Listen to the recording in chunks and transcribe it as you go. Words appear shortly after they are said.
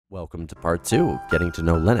Welcome to part 2 of Getting to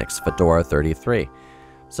Know Linux, Fedora 33.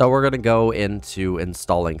 So we're going to go into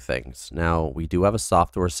installing things. Now, we do have a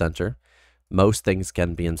software center. Most things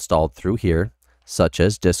can be installed through here, such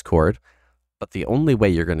as Discord. But the only way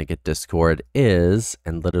you're going to get Discord is,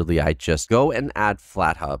 and literally I just go and add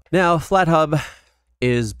FlatHub. Now, FlatHub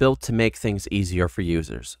is built to make things easier for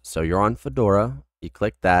users. So you're on Fedora, you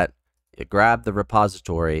click that, you grab the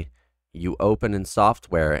repository, you open in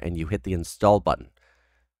software, and you hit the install button.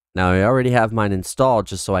 Now, I already have mine installed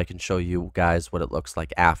just so I can show you guys what it looks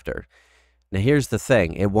like after. Now, here's the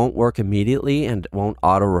thing. It won't work immediately and it won't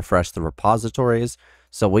auto-refresh the repositories.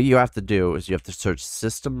 So what you have to do is you have to search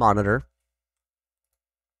System Monitor.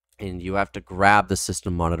 And you have to grab the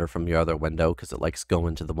System Monitor from your other window because it likes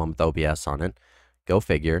going to the one with OBS on it. Go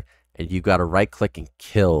figure. And you got to right-click and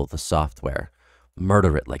kill the software.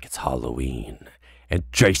 Murder it like it's Halloween. And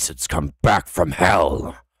Jason's come back from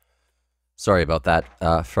hell. Sorry about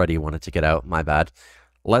that. Freddy wanted to get out. My bad.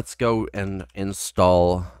 Let's go and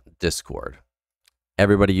install Discord.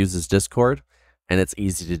 Everybody uses Discord, and it's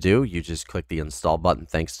easy to do. You just click the install button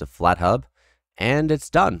thanks to FlatHub, and it's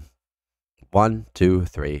done. 1, 2,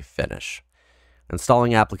 3, finish.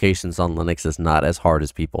 Installing applications on Linux is not as hard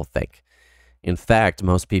as people think. In fact,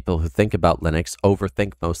 most people who think about Linux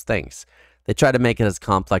overthink most things. They try to make it as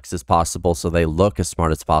complex as possible so they look as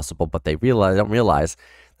smart as possible, but they don't realize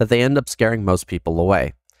that they end up scaring most people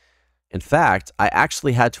away. In fact, I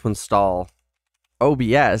actually had to install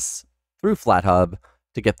OBS through FlatHub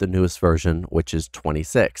to get the newest version, which is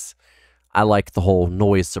 26. I like the whole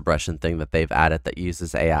noise suppression thing that they've added that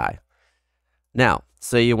uses AI. Now,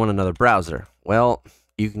 say you want another browser. Well,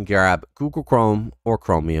 you can grab Google Chrome or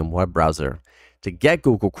Chromium web browser. To get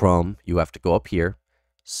Google Chrome, you have to go up here,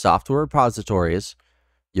 software repositories.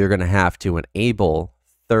 You're going to have to enable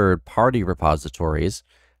third-party repositories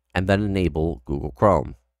and then enable Google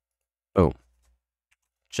Chrome. Boom.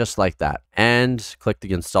 Just like that. And click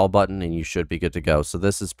the install button and you should be good to go. So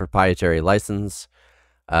this is proprietary license,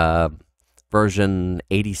 version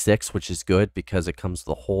 86, which is good because it comes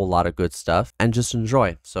with a whole lot of good stuff. And just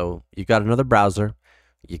enjoy. So you got another browser,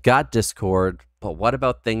 you got Discord, but what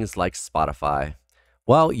about things like Spotify?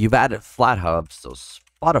 Well, you've added FlatHub, so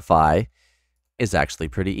Spotify is actually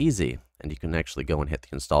pretty easy. And you can actually go and hit the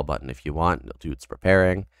install button if you want. It'll do its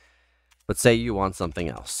preparing. But say you want something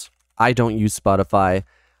else. I don't use Spotify.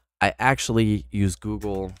 I actually use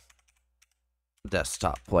Google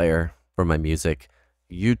Desktop Player for my music.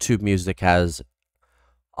 YouTube Music has,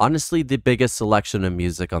 honestly, the biggest selection of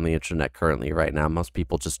music on the internet currently right now. Most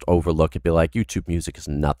people just overlook it, be like, YouTube Music is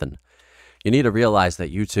nothing. You need to realize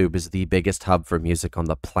that YouTube is the biggest hub for music on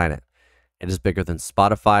the planet. It is bigger than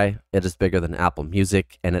Spotify, it is bigger than Apple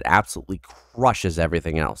Music, and it absolutely crushes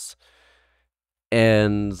everything else.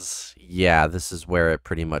 And yeah, this is where it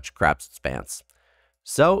pretty much craps its pants.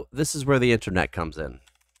 So this is where the internet comes in.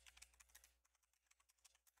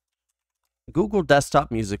 Google Desktop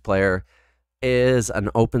Music Player is an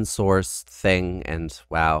open source thing, and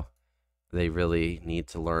wow, they really need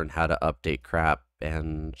to learn how to update crap,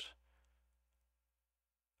 and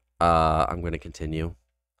I'm going to continue.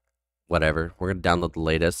 Whatever. We're going to download the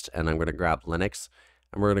latest, and I'm going to grab Linux,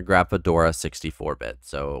 and we're going to grab Fedora 64-bit.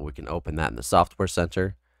 So we can open that in the software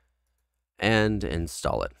center and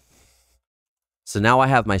install it. So now I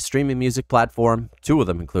have my streaming music platform, 2 of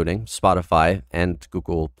them including Spotify and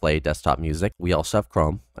Google Play Desktop Music. We also have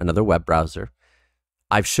Chrome, another web browser.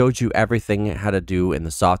 I've showed you everything how to do in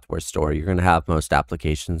the software store. You're going to have most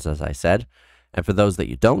applications, as I said. And for those that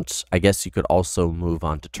you don't, I guess you could also move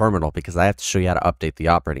on to terminal because I have to show you how to update the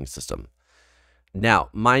operating system. Now,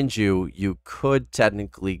 mind you, you could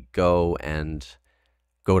technically go to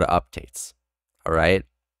updates. All right?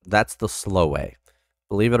 That's the slow way.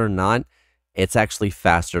 Believe it or not, it's actually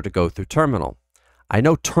faster to go through terminal. I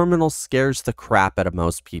know terminal scares the crap out of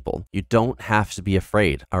most people. You don't have to be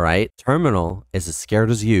afraid, all right? Terminal is as scared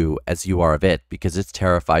as you are of it because it's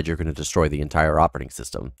terrified you're going to destroy the entire operating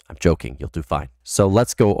system. I'm joking, you'll do fine. So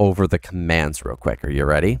let's go over the commands real quick. Are you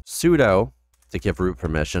ready? Sudo to give root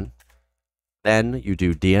permission. Then you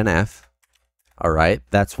do DNF, all right?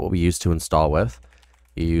 That's what we use to install with.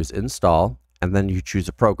 You use install, and then you choose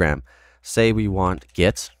a program. Say we want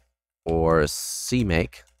Git or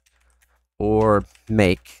CMake, or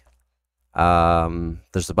make.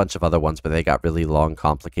 There's a bunch of other ones, but they got really long,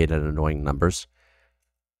 complicated, annoying numbers.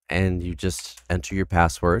 And you just enter your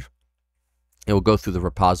password. It will go through the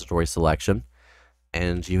repository selection.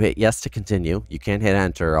 And you hit yes to continue. You can't hit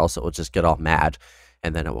enter, or else it will just get all mad.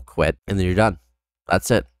 And then it will quit. And then you're done. That's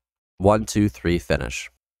it. 1, 2, 3, finish.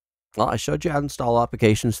 Well, I showed you how to install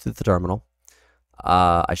applications through the terminal.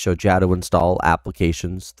 I showed you how to install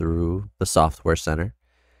applications through the Software Center.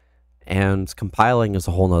 And compiling is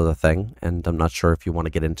a whole nother thing, and I'm not sure if you want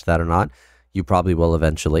to get into that or not. You probably will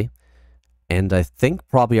eventually. And I think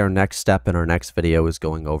probably our next step in our next video is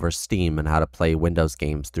going over Steam and how to play Windows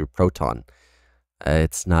games through Proton.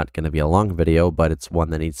 It's not going to be a long video, but it's one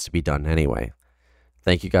that needs to be done anyway.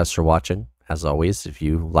 Thank you guys for watching. As always, if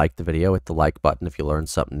you liked the video, hit the like button if you learned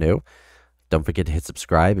something new. Don't forget to hit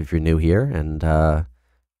subscribe if you're new here, and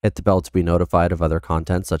hit the bell to be notified of other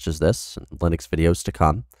content such as this, and Linux videos to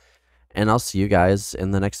come. And I'll see you guys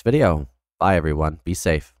in the next video. Bye, everyone. Be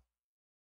safe.